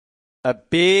A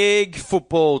big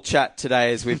football chat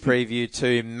today as we preview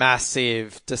two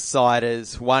massive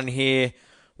deciders. One here,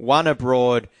 one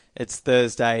abroad. It's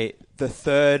Thursday, the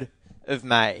 3rd of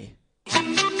May.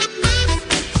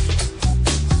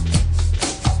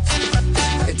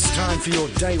 It's time for your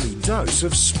daily dose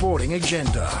of sporting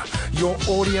agenda. Your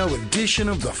audio edition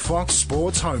of the Fox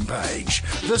Sports homepage.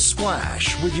 The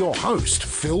Splash with your host,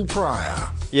 Phil Pryor.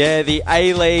 Yeah, the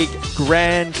A-League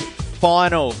Grand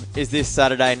Final is this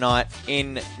Saturday night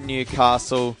in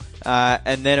Newcastle.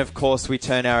 And then, of course, we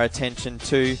turn our attention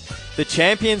to the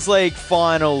Champions League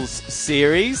Finals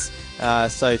series.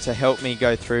 So to help me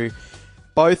go through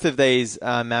both of these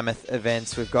mammoth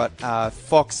events, we've got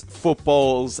Fox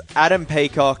Football's Adam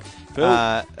Peacock,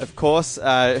 of course,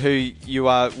 who you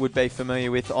would be familiar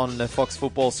with on the Fox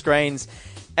Football screens,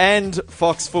 and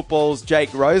Fox Football's Jake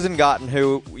Rosengarten,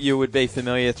 who you would be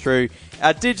familiar through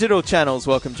our digital channels.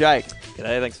 Welcome, Jake.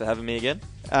 G'day, thanks for having me again.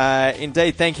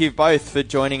 Indeed, thank you both for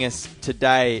joining us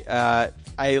today.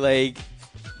 A-League,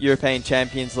 European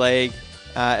Champions League,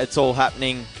 it's all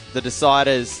happening. The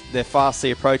deciders, they're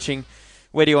fastly approaching.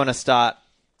 Where do you want to start?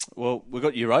 Well, we've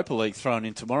got Europa League thrown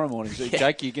in tomorrow morning. So,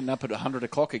 Jake, you're getting up at 100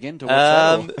 o'clock again to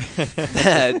watch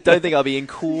that? Don't think I'll be in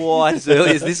quite as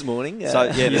early as this morning. So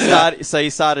you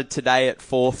started today at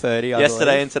 4:30.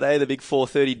 Yesterday and today, the big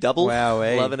 4:30 double. Wow,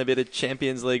 loving a bit of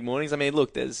Champions League mornings. I mean,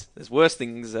 look, there's worse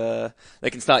things that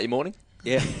can start your morning.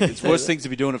 Yeah, it's worse things to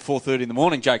be doing at 4:30 in the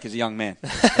morning, Jake, as a young man.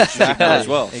 As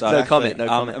well. So, no comment.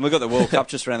 And we've got the World Cup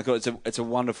just around the corner. It's a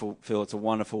wonderful, Phil, it's a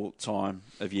wonderful time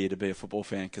of year to be a football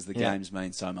fan because the games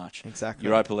mean so much. Exactly.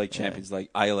 Europa League, Champions League,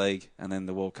 A-League, and then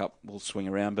the World Cup will swing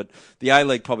around. But the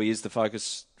A-League probably is the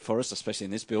focus for us, especially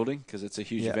in this building, because it's a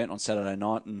huge event on Saturday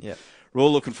night. And we're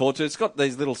all looking forward to it. It's got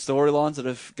these little storylines that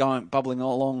are bubbling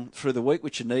along through the week,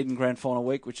 which you need in Grand Final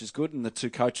week, which is good. And the two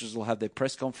coaches will have their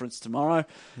press conference tomorrow.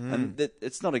 And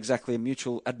it's not exactly a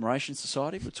mutual admiration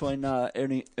society between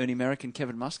Ernie Merrick and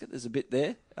Kevin Muscat. There's a bit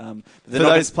there. For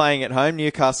those playing at home,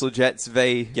 Newcastle Jets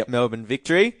v Melbourne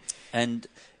Victory. And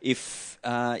if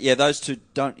those two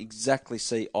don't exactly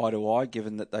see eye to eye,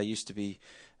 given that they used to be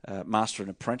master and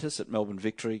apprentice at Melbourne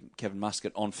Victory. Kevin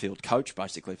Muscat, on-field coach,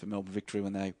 basically, for Melbourne Victory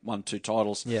when they won 2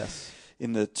 titles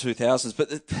in the 2000s.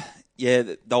 But,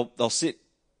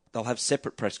 they'll have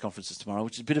separate press conferences tomorrow,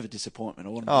 which is a bit of a disappointment.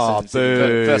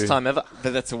 Boo. First time ever.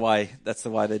 But that's the way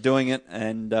they're doing it.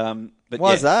 And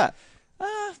why is that?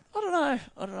 I don't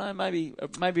know.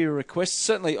 Maybe a request.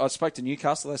 Certainly, I spoke to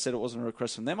Newcastle. They said it wasn't a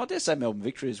request from them. I dare say Melbourne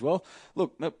Victory as well.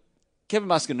 Look, Kevin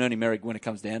Muscat and Ernie Merrick, when it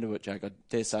comes down to it, Jake, I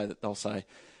dare say that they'll say,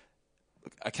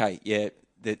 okay,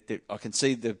 I can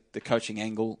see the coaching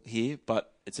angle here,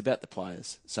 but it's about the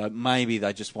players. So maybe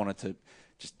they just wanted to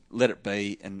just let it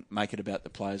be and make it about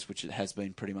the players, which it has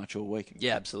been pretty much all week.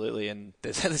 Yeah, absolutely. And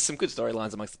there's some good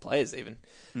storylines amongst the players even.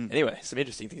 Anyway, some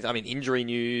interesting things. I mean, injury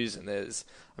news, and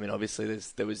obviously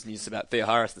there was news about Theo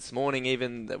Harris this morning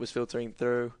even that was filtering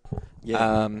through.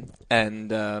 Yeah.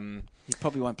 He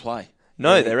probably won't play.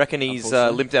 No, they reckon he's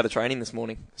limped out of training this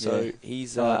morning. So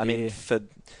he's, for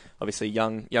obviously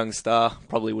young star,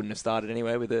 probably wouldn't have started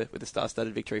anyway with a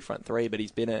star-studded Victory front three, but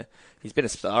he's been a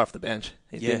star off the bench.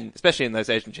 He's been, especially in those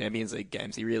Asian Champions League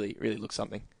games, he really looks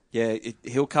something. Yeah,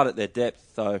 he'll cut at their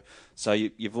depth though. So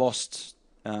you've lost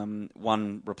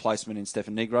one replacement in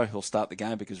Stefan Negro. He'll start the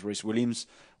game because Rhys Williams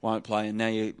won't play, and now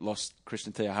you lost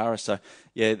Christian Theo Harris. So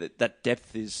that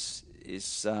depth is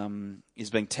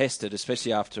being tested,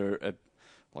 especially after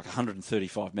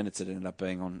 135 minutes it ended up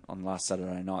being on last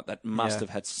Saturday night. That must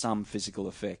have had some physical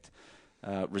effect,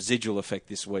 residual effect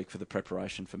this week for the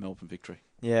preparation for Melbourne Victory.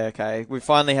 Yeah, okay. We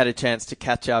finally had a chance to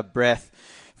catch our breath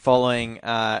following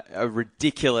a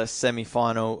ridiculous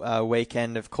semi-final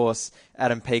weekend. Of course,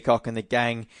 Adam Peacock and the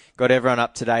gang got everyone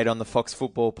up to date on the Fox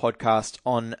Football podcast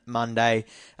on Monday.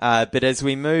 But as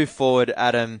we move forward,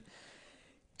 Adam,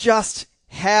 just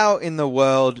how in the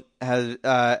world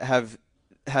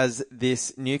has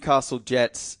this Newcastle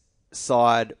Jets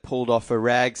side pulled off a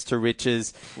rags to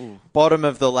riches, bottom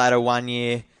of the ladder one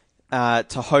year,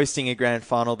 to hosting a grand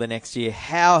final the next year?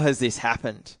 How has this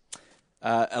happened?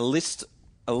 A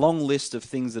long list of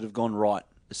things that have gone right,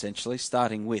 essentially,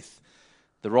 starting with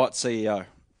the right CEO,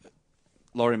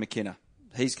 Laurie McKenna.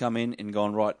 He's come in and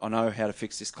gone, right, I know how to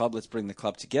fix this club. Let's bring the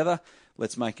club together.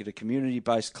 Let's make it a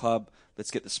community-based club.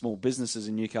 Let's get the small businesses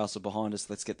in Newcastle behind us.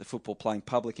 Let's get the football playing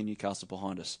public in Newcastle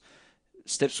behind us.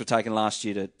 Steps were taken last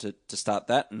year to start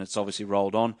that, and it's obviously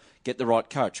rolled on. Get the right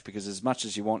coach, because as much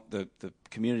as you want the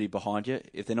community behind you,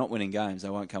 if they're not winning games, they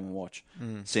won't come and watch.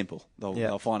 Simple.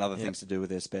 They'll find other things to do with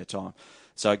their spare time.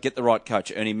 So get the right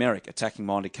coach. Ernie Merrick,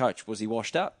 attacking-minded coach. Was he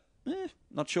washed up?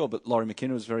 Not sure, but Laurie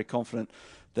McKenna was very confident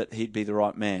that he'd be the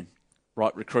right man.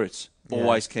 Right recruits,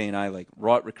 always key in A-League.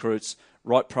 Right recruits,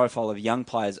 right profile of young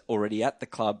players already at the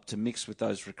club to mix with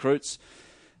those recruits.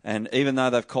 And even though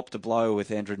they've copped a blow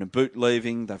with Andrew Naboot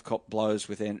leaving, they've copped blows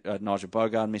with Nigel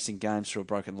Bogarde missing games through a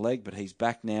broken leg, but he's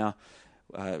back now.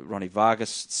 Ronnie Vargas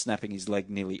snapping his leg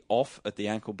nearly off at the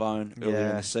ankle bone earlier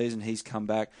in the season. He's come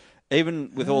back.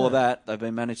 Even with all of that, they've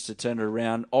been managed to turn it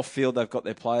around. Off-field, they've got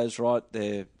their players right.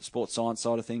 Their sports science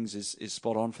side of things is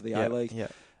spot on for the A-League. Yeah.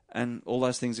 And all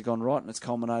those things have gone right, and it's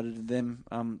culminated in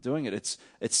them doing it.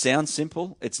 It sounds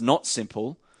simple. It's not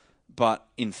simple, but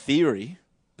in theory,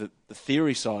 the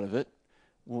theory side of it,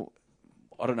 well,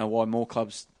 I don't know why more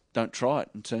clubs don't try it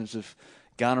in terms of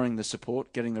garnering the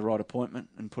support, getting the right appointment,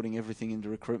 and putting everything into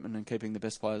recruitment and keeping the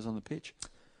best players on the pitch.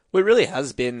 Well, it really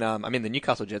has been. The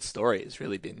Newcastle Jets story has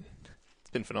really been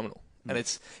phenomenal. And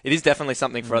it is definitely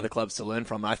something for other clubs to learn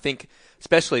from. I think,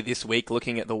 especially this week,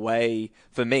 looking at the way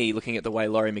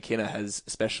Laurie McKenna has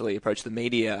especially approached the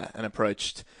media and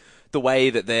approached the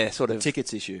way that they're sort of...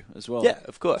 tickets issue as well. Yeah,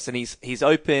 of course. And he's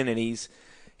open and he's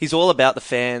all about the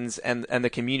fans and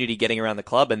the community getting around the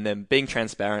club and them being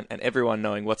transparent and everyone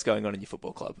knowing what's going on in your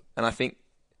football club. And I think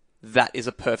that is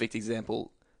a perfect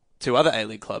example to other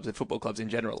A-League clubs and football clubs in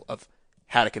general of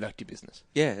how to conduct your business.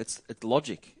 Yeah, it's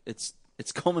logic. It's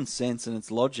common sense and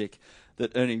it's logic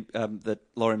that that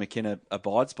Laurie McKenna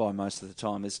abides by most of the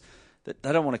time is that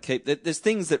they don't want to keep... There's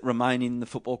things that remain in the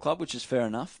football club, which is fair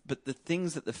enough, but the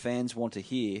things that the fans want to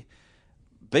hear,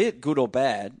 be it good or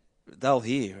bad, they'll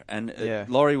hear. And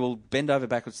Laurie will bend over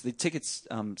backwards. The tickets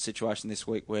situation this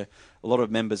week where a lot of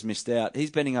members missed out,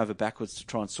 he's bending over backwards to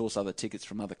try and source other tickets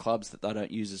from other clubs that they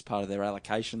don't use as part of their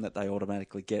allocation that they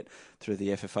automatically get through the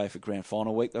FFA for Grand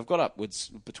Final week. They've got upwards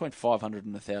between 500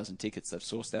 and 1,000 tickets they've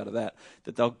sourced out of that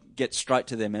they'll get straight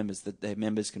to their members, that their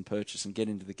members can purchase and get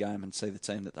into the game and see the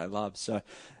team that they love. So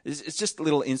it's just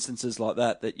little instances like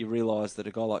that you realise that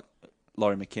a guy like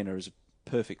Laurie McKenna is a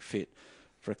perfect fit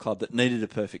for a club that needed a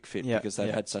perfect fit because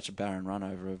they've had such a barren run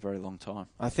over a very long time.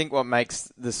 I think what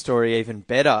makes the story even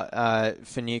better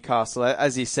for Newcastle,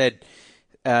 as you said,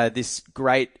 this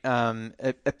great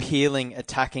appealing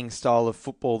attacking style of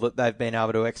football that they've been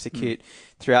able to execute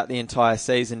throughout the entire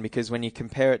season, because when you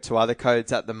compare it to other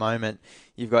codes at the moment,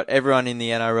 you've got everyone in the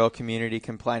NRL community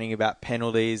complaining about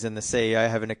penalties and the CEO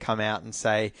having to come out and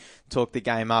talk the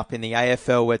game up. In the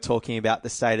AFL, we're talking about the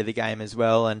state of the game as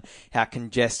well and how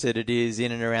congested it is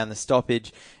in and around the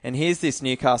stoppage. And here's this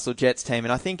Newcastle Jets team,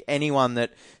 and I think anyone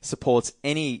that supports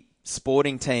any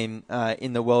sporting team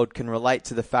in the world can relate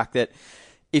to the fact that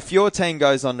if your team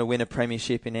goes on to win a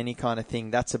premiership in any kind of thing,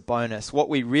 that's a bonus. What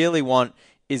we really want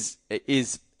is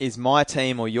my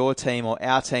team or your team or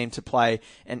our team to play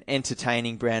an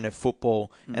entertaining brand of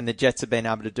football, and the Jets have been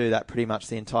able to do that pretty much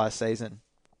the entire season.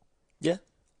 Yeah,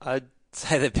 I'd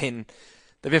say they've been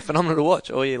phenomenal to watch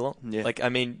all year long. Yeah.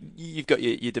 You've got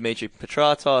your Dimitri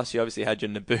Petratos, you obviously had your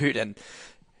Naboot and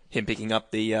him picking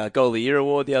up the Goal of the Year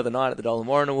award the other night at the Dolan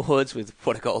Warren Awards with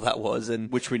what a goal that was, and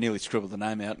which we nearly scribbled the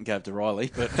name out and gave to Riley,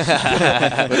 but,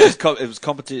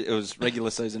 it was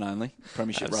regular season only,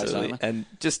 premiership race only, and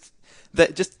just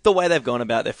the way they've gone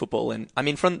about their football. And I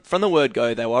mean, from the word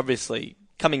go, they were obviously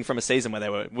coming from a season where they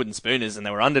were wooden spooners and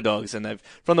they were underdogs, and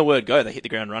from the word go, they hit the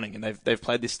ground running, and they've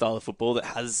played this style of football that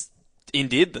has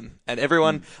endeared them. And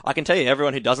everyone, I can tell you,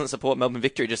 everyone who doesn't support Melbourne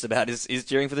Victory just about is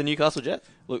cheering for the Newcastle Jets.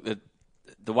 Look,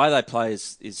 the way they play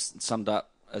is summed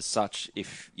up as such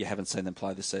if you haven't seen them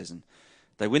play this season.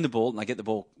 They win the ball and they get the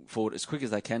ball forward as quick as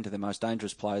they can to their most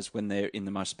dangerous players when they're in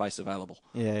the most space available.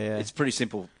 Yeah. It's a pretty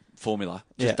simple formula.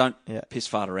 Just don't piss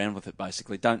fart around with it,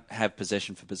 basically. Don't have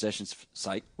possession for possession's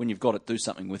sake. When you've got it, do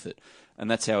something with it.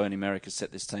 And that's how Ernie Merrick has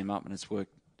set this team up, and it's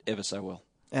worked ever so well.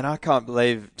 And I can't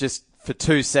believe, just for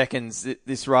 2 seconds,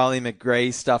 this Riley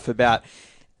McGree stuff about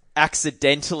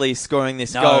accidentally scoring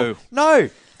this goal. No,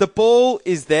 the ball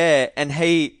is there and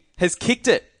he has kicked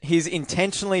it. He's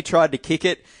intentionally tried to kick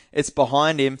it. It's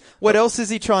behind him. What else is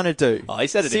he trying to do? Oh, he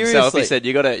said it himself. He said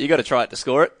you got to try it to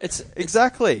score it. It's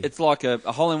exactly. It's like a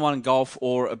hole-in-one in golf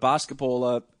or a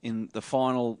basketballer in the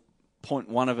final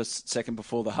 0.1 of a second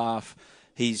before the half.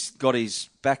 He's got his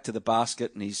back to the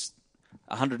basket and he's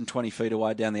 120 feet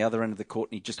away down the other end of the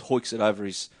court, and he just hoiks it over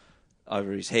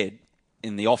his head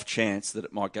in the off chance that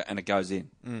it might go, and it goes in.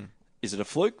 Is it a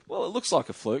fluke? Well, it looks like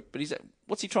a fluke, but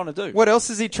what's he trying to do? What else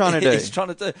is he trying to do? He's trying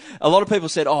to do. A lot of people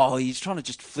said, he's trying to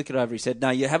just flick it over his head. No,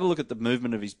 you have a look at the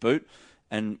movement of his boot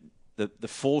and the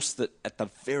force that at the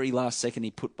very last second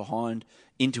he put behind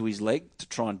into his leg to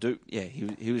try and do. Yeah,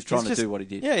 he was trying to do what he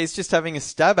did. Yeah, he's just having a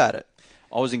stab at it.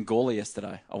 I was in Gawler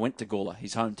yesterday. I went to Gawler,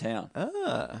 his hometown,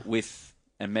 with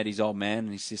and met his old man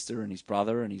and his sister and his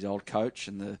brother and his old coach.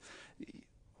 And you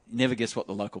never guess what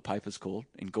the local paper's called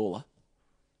in Gawler.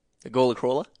 The Gawler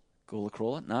Crawler? Gawler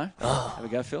Crawler? No? Have a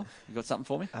go, Phil. You got something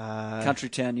for me? Country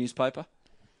Town newspaper?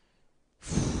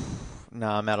 No,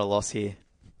 I'm at a loss here.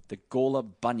 The Gawler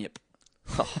Bunyip.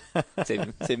 It's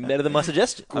even better than my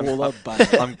suggestion. Gawler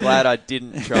Bunyip. I'm glad I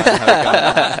didn't try and have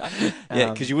a go.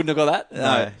 Yeah, because you wouldn't have got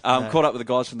that? No. Caught up with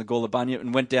the guys from the Gawler Bunyip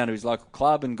and went down to his local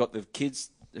club and got the kids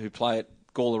who play at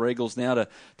Gawler Eagles now to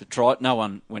try it. No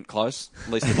one went close,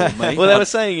 at least of all me. Well, they were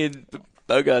saying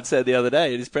Bogard said the other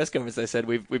day at his press conference, they said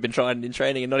we've been trying in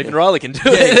training and not even Riley can do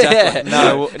it. Exactly.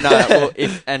 No. Well,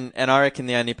 and I reckon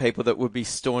the only people that would be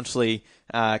staunchly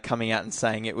coming out and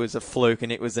saying it was a fluke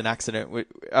and it was an accident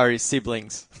are his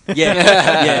siblings.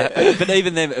 Yeah. But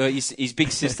even then, his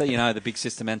big sister, the big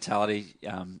sister mentality.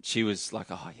 She was like,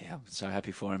 "Oh yeah, I'm so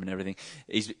happy for him and everything."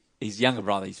 His younger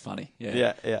brother, he's funny.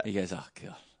 Yeah. He goes, "Oh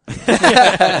god."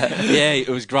 Yeah, it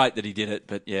was great that he did it,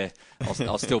 but yeah,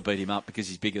 I'll still beat him up because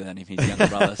he's bigger than him, his younger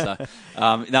brother. So,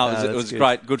 it was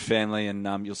great, good family,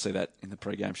 and you'll see that in the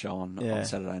pre-game show on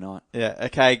Saturday night. Yeah,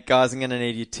 okay, guys, I'm going to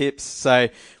need your tips. So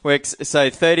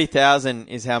 30,000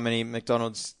 is how many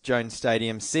McDonald's Jones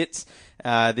Stadium sits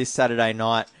this Saturday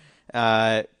night.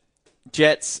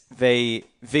 Jets v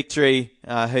Victory.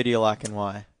 Who do you like and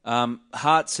why?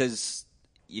 Hart says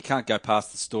you can't go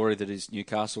past the story that is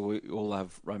Newcastle. We all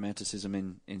have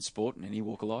romanticism in sport and any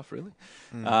walk of life, really.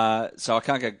 So I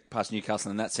can't go past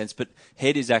Newcastle in that sense. But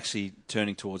head is actually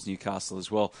turning towards Newcastle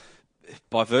as well,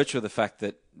 by virtue of the fact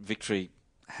that Victory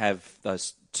have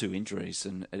those two injuries,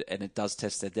 and it does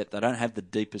test their depth. They don't have the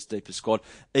deepest squad,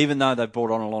 even though they've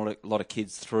brought on a lot of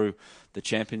kids through the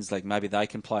Champions League. Maybe they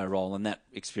can play a role, and that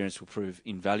experience will prove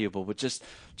invaluable. But just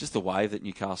the way that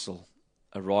Newcastle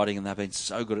are riding, and they've been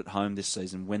so good at home this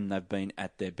season when they've been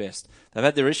at their best. They've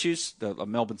had their issues.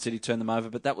 Melbourne City turned them over,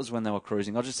 but that was when they were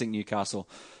cruising. I just think Newcastle,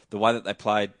 the way that they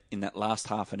played in that last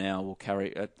half an hour, will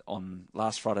carry it on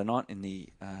last Friday night in the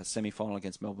semi-final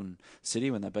against Melbourne City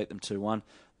when they beat them 2-1.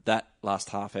 That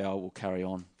last half hour will carry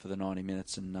on for the 90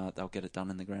 minutes, and they'll get it done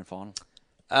in the grand final.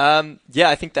 I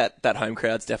think that home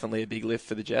crowd's definitely a big lift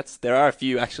for the Jets. There are a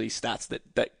few actually stats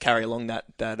that carry along that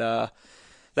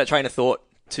train of thought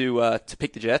to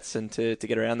pick the Jets and to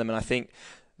get around them. And I think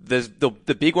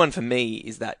the big one for me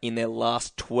is that in their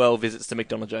last 12 visits to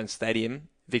McDonald Jones Stadium,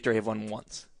 Victory have won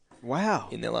once. Wow.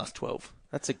 In their last 12.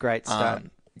 That's a great stat.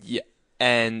 Yeah.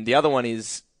 And the other one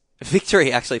is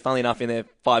Victory, actually, funnily enough, in their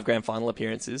 5 grand final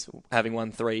appearances, having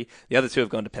won 3, the other 2 have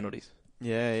gone to penalties.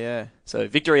 Yeah. So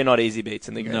Victory are not easy beats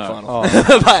in the grand final.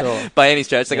 Oh, by any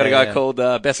stretch. They got a guy called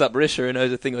Bessop Risher who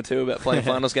knows a thing or two about playing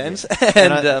finals games.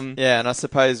 And I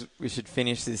suppose we should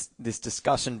finish this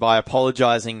discussion by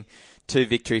apologising to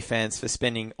Victory fans for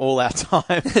spending all our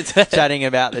time chatting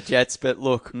about the Jets. But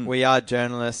look, we are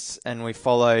journalists and we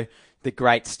follow the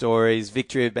great stories.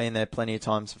 Victory have been there plenty of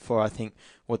times before. I think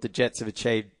what the Jets have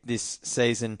achieved this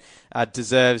season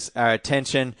deserves our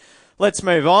attention. Let's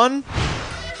move on.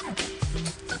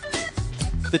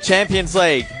 The Champions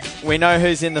League. We know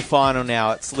who's in the final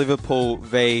now. It's Liverpool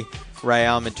v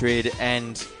Real Madrid,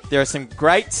 and there are some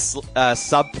great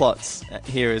subplots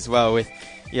here as well with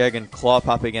Jurgen Klopp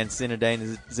up against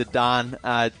Zinedine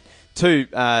Zidane, two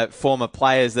former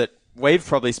players that we've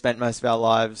probably spent most of our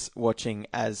lives watching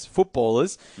as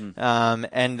footballers. And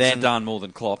then Zidane more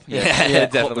than Klopp. Yeah,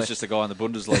 Klopp was just a guy in the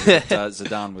Bundesliga. But,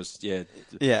 Zidane was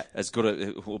as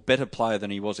good better player than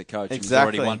he was a coach. Exactly.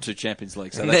 He's already won 2 Champions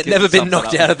Leagues. So never been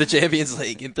knocked out of the Champions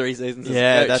League in 3 seasons.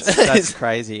 Yeah, that's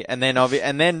crazy. And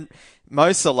then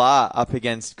Mo Salah up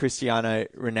against Cristiano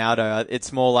Ronaldo.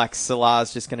 It's more like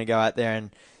Salah's just going to go out there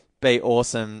and be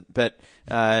awesome, but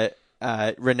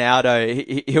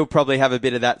Ronaldo, he'll probably have a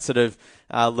bit of that sort of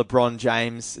LeBron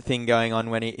James thing going on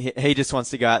when he just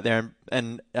wants to go out there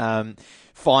and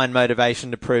find motivation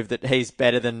to prove that he's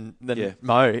better than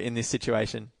Mo in this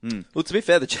situation. Well, to be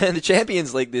fair, the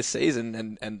Champions League this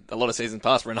season and a lot of seasons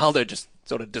past, Ronaldo just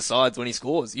sort of decides when he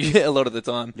scores a lot of the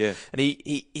time. Yeah. And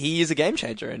he is a game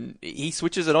changer, and he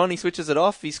switches it on, he switches it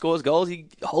off, he scores goals, he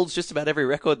holds just about every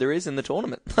record there is in the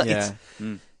tournament.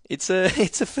 It's a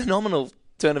phenomenal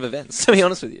turn of events, to be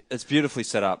honest with you. It's beautifully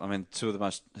set up. I mean, 2 of the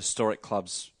most historic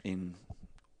clubs in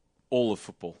all of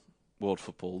football, world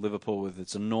football. Liverpool with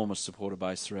its enormous supporter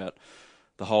base throughout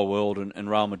the whole world, and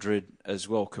Real Madrid as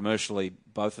well. Commercially,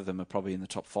 both of them are probably in the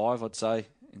top 5, I'd say,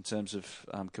 in terms of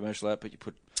commercial output. You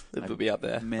put Liverpool be up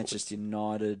there. Manchester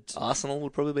United. Arsenal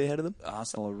would probably be ahead of them.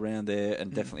 Arsenal around there,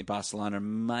 and definitely Barcelona,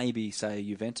 maybe, say,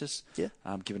 Juventus,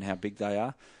 given how big they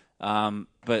are.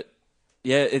 But,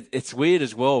 it's weird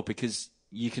as well because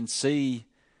you can see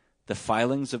the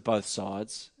failings of both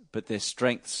sides, but their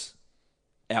strengths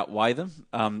outweigh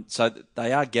them. So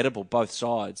they are gettable, both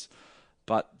sides.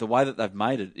 But the way that they've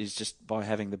made it is just by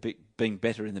having being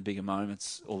better in the bigger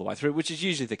moments all the way through, which is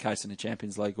usually the case in the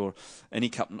Champions League or any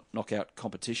cup knockout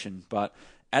competition. But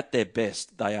at their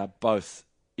best, they are both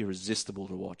irresistible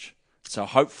to watch. So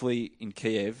hopefully in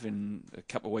Kiev, in a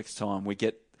couple of weeks' time, we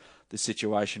get the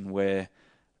situation where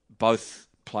both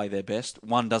play their best.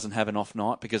 One doesn't have an off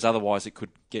night, because otherwise it could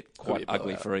get quite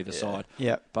ugly for either side.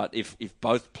 Yeah. But if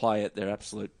both play at their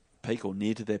absolute peak or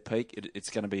near to their peak, it's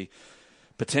going to be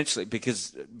potentially,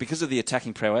 because of the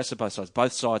attacking prowess of both sides.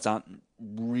 Both sides aren't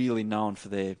really known for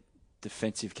their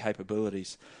defensive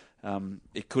capabilities.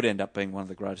 It could end up being one of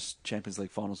the greatest Champions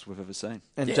League finals we've ever seen.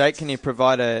 And Jake, can you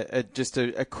provide just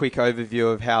a quick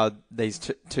overview of how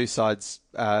these two sides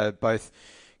both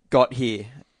got here?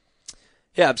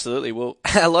 Yeah, absolutely. Well,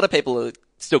 a lot of people are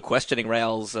still questioning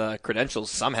Real's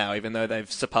credentials somehow, even though they've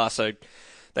surpassed. So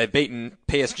they've beaten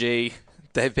PSG,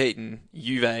 they've beaten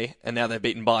Juve, and now they've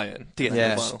beaten Bayern to get to the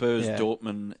final. Spurs,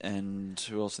 Dortmund, and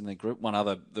who else in their group? One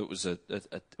other that was a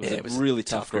really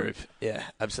tough group. Yeah,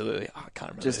 absolutely. I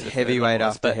can't remember. Just heavyweight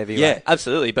after heavyweight. Yeah,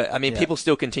 absolutely. But I mean, people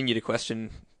still continue to question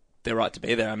their right to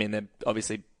be there. I mean, they're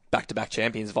obviously back-to-back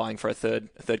champions vying for a third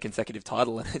consecutive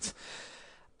title, and it's.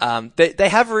 They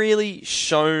have really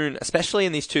shown, especially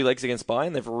in these two legs against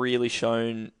Bayern, they've really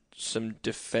shown some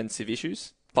defensive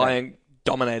issues. Bayern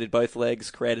dominated both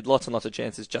legs, created lots and lots of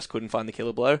chances, just couldn't find the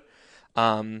killer blow.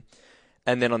 And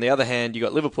then on the other hand, you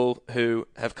got Liverpool, who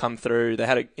have come through. They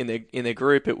had in their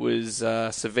group, it was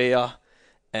Sevilla,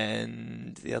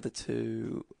 and the other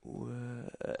two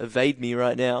evade me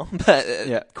right now. But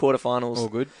quarterfinals, all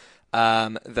good.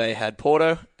 They had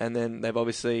Porto, and then they've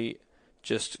obviously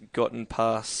just gotten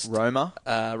past Roma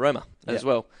as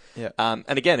well. Yeah.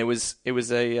 And again, it was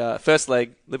a first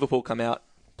leg. Liverpool come out,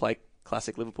 play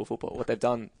classic Liverpool football. What they've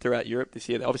done throughout Europe this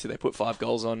year, obviously they put 5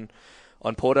 goals on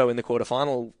Porto in the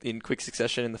quarterfinal in quick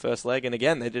succession in the first leg, and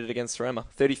again they did it against Roma.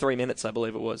 33 minutes, I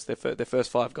believe it was their first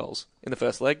 5 goals in the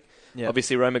first leg. Yeah.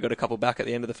 Obviously Roma got a couple back at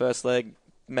the end of the first leg,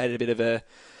 made it a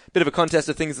bit of a contest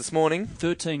of things this morning.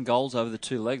 13 goals over the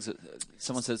 2 legs.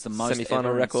 Someone says the most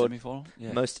semi-final ever record, semi-final.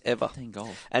 Yeah. Most ever. 13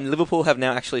 goals. And Liverpool have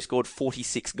now actually scored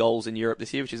 46 goals in Europe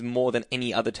this year, which is more than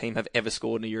any other team have ever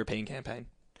scored in a European campaign.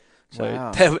 So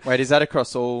wow. Wait, is that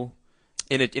across all?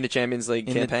 In a Champions League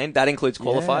campaign. That includes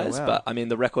qualifiers, but I mean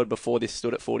the record before this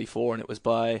stood at 44, and it was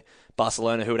by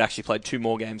Barcelona, who had actually played 2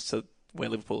 more games to where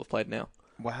Liverpool have played now.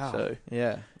 Wow. So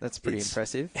yeah, that's pretty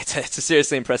impressive. It's a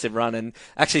seriously impressive run, and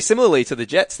actually similarly to the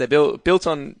Jets, they're built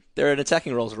on. They're an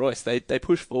attacking Rolls Royce. They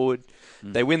push forward,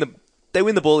 they win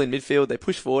the ball in midfield. They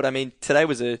push forward. I mean, today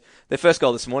was their first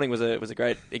goal this morning was a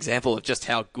great example of just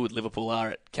how good Liverpool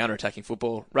are at counter-attacking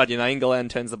football. Radja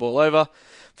England turns the ball over,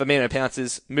 Firmino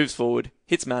pounces, moves forward,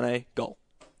 hits Mane, goal.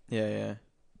 Yeah.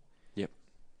 Yep.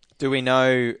 Do we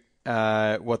know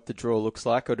what the draw looks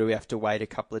like, or do we have to wait a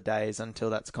couple of days until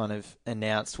that's kind of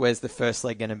announced? Where's the first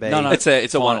leg going to be? No, it's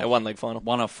a one-leg final.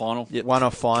 One-off final. Yep.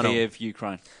 One-off final. Kiev,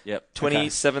 Ukraine. Yep.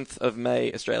 27th of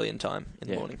May, Australian time in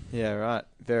the morning. Yeah, right.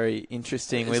 Very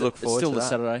interesting. We look forward to that. It's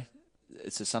still the Saturday.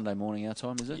 It's a Sunday morning our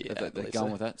time, is it? Yeah, they're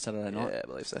going with that Saturday night? Yeah, I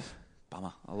believe so.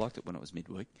 Bummer. I liked it when it was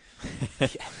midweek.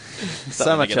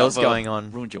 So much else going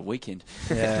on. Ruined your weekend.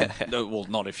 Yeah. No, well,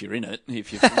 not if you're in it.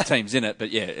 If your team's in it, but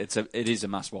yeah, it is a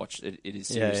must watch. It is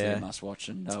seriously a must watch,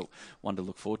 and one to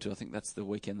look forward to. I think that's the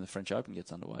weekend the French Open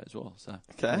gets underway as well. So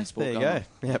okay, there you go.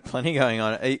 Yeah, plenty going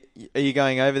on. Are you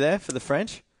going over there for the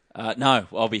French? No,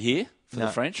 I'll be here for the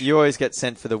French. You always get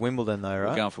sent for the Wimbledon, though,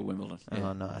 right? We're going for Wimbledon. Yeah.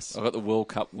 Oh, nice. I've got the World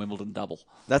Cup Wimbledon double.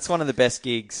 That's one of the best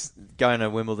gigs, going to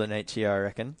Wimbledon each year, I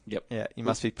reckon. Yep. Yeah, you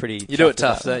must be pretty... You do it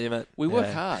tough, don't you, mate? We work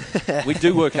hard. We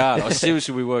do work hard.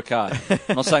 Seriously, we work hard.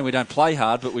 I'm not saying we don't play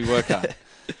hard, but we work hard.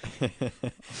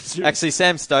 Actually,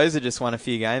 Sam Stozer just won a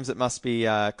few games. It must be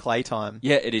clay time.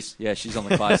 Yeah, it is. Yeah, she's on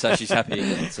the clay, so she's happy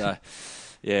again. So,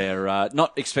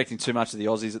 not expecting too much of the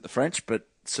Aussies at the French, but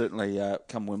certainly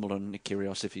come Wimbledon, Nick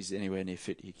Kyrgios, if he's anywhere near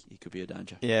fit, he could be a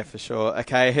danger. Yeah, for sure.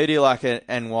 Okay, who do you like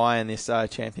and why in this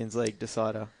Champions League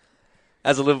decider?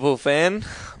 As a Liverpool fan,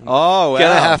 I'm going to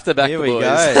have to back Here the we boys.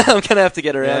 Go. I'm going to have to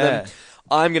get around them.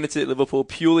 I'm going to tip Liverpool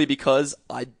purely because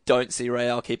I don't see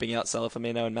Real keeping out Salah,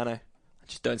 Firmino and Mane. I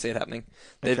just don't see it happening.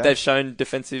 They've shown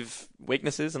defensive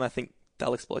weaknesses, and I think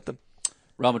they'll exploit them.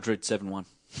 Real Madrid 7-1.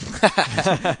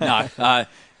 No,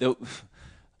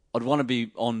 I'd want to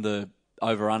be on the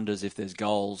over-unders if there's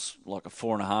goals, like a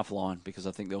 4.5 line, because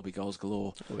I think there'll be goals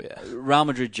galore. Oh, yeah. Real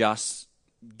Madrid just,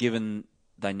 given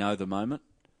they know the moment,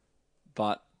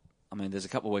 but I mean, there's a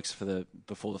couple of weeks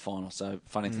before the final, so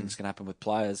funny things can happen with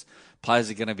players.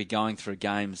 Players are going to be going through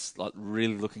games, like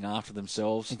really looking after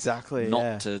themselves. Exactly,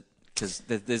 because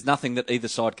there's nothing that either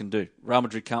side can do. Real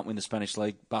Madrid can't win the Spanish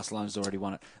League. Barcelona's already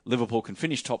won it. Liverpool can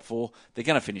finish top 4. They're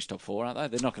going to finish top 4, aren't they?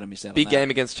 They're not going to miss out on that. Big game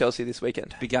against Chelsea this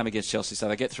weekend. Big game against Chelsea. So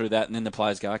they get through that, and then the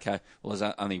players go, okay, well,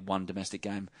 there's only one domestic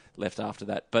game left after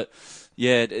that. But,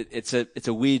 yeah, it's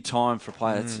a weird time for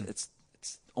players. It's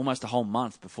almost a whole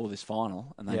month before this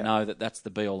final, and they know that that's the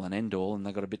be-all and end-all, and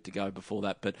they've got a bit to go before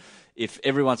that. But if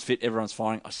everyone's fit, everyone's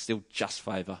firing, I still just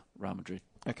favour Real Madrid.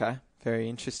 Okay, very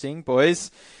interesting.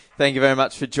 Boys, thank you very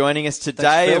much for joining us today.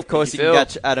 Thanks, Phil. Of course, you can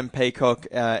catch Adam Peacock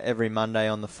every Monday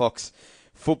on the Fox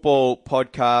Football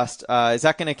Podcast. Is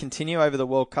that going to continue over the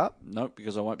World Cup? No,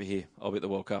 because I won't be here. I'll be at the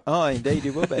World Cup. Oh, indeed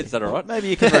you will be. Is that all right? Maybe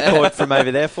you can record from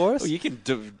over there for us. Well, you can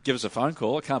give us a phone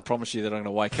call. I can't promise you that I'm going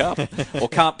to wake up, or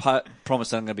can't promise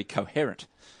that I'm going to be coherent.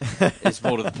 Is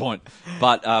more to the point.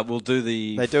 But we'll do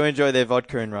the... They do enjoy their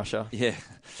vodka in Russia. Yeah.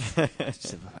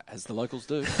 As the locals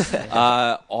do.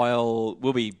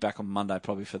 We'll be back on Monday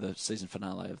probably for the season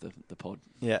finale of the pod.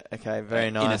 Yeah, okay, very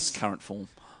nice. In its current form.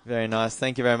 Very nice.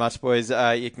 Thank you very much, boys.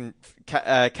 You can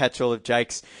catch all of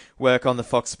Jake's work on the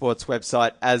Fox Sports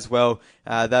website as well.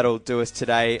 That'll do us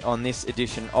today on this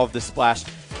edition of The Splash.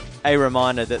 A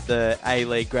reminder that the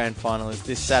A-League Grand Final is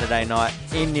this Saturday night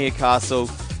in Newcastle.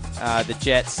 The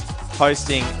Jets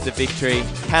hosting the Victory.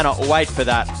 Cannot wait for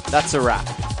that. That's a wrap.